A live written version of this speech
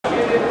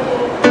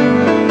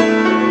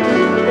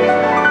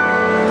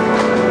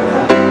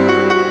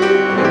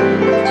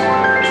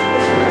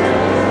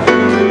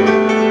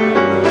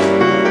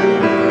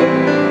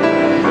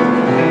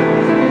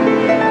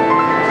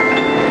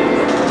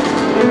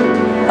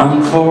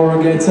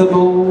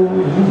Unforgettable,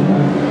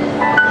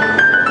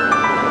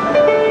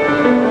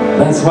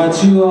 that's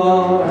what you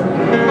are.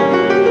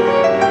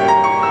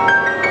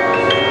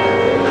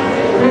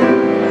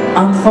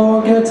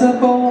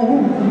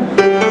 Unforgettable,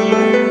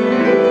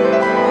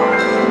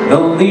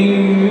 though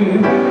near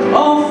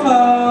or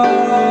far,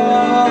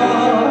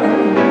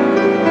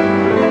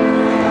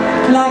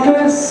 like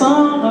a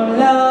song of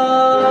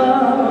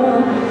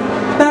love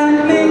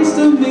that links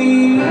to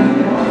me.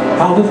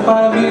 How the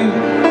five of you,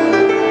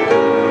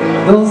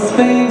 those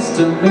things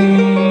to me,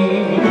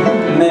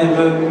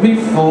 never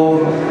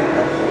before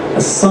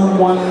has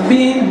someone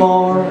been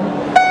more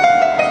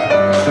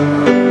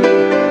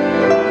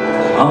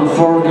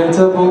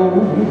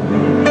unforgettable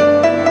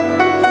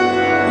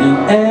in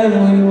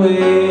every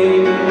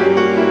way,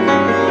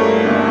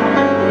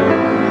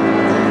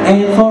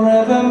 and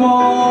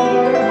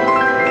forevermore,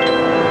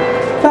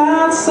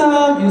 that's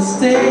how you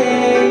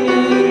stay.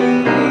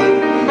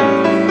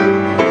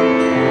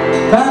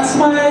 That's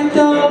my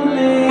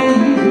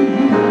darling,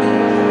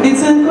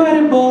 it's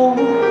incredible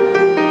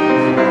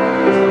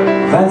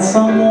that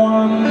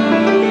someone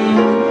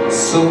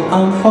so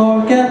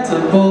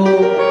unforgettable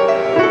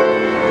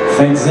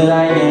thinks that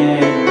I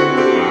am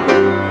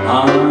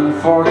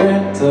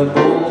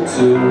unforgettable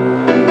too.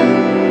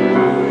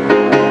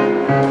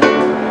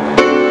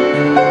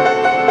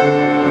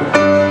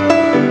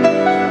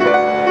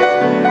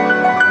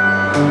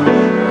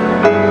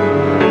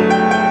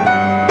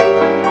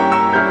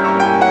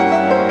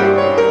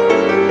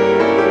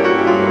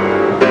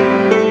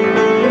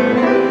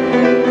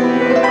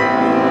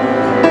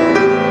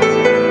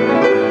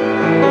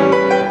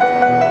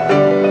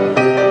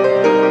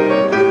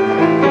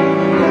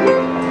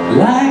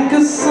 Like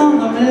a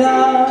song of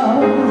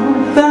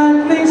love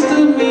that links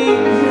to me,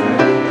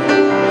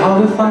 how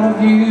the thought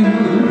of you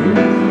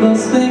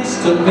does things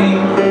to me.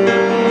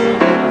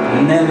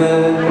 Never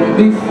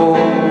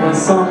before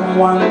has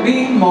someone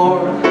been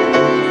more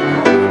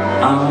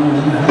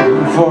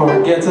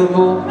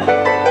unforgettable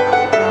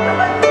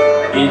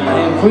in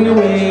every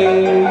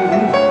way,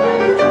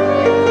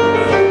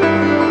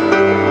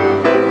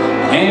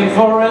 and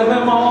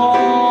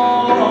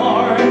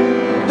forevermore,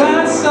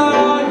 that's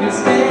how you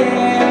stay.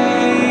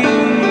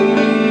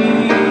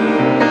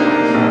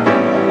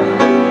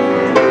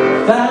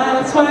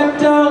 That's why,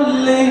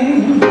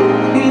 darling,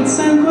 it's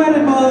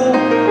incredible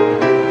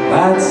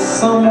that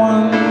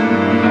someone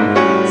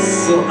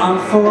so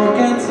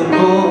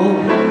unforgettable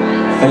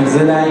thinks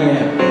that I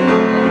am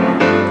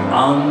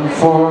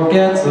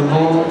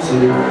unforgettable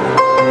too.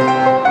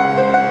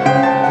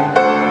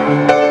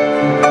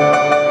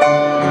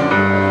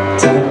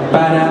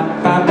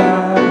 Ta-ba-da-ba-ba,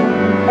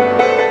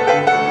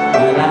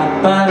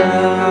 ba-da-ba-da.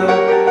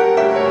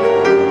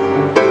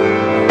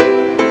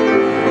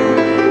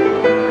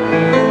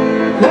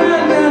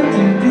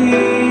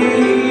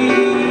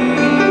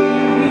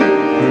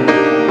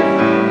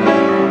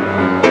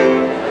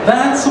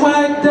 That's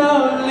why,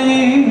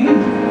 darling,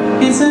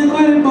 it's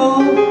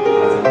incredible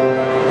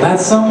that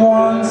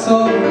someone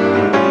so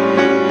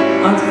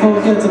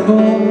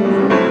unforgettable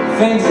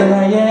thinks that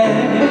I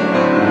am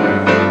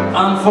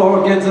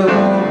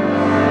unforgettable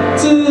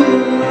too.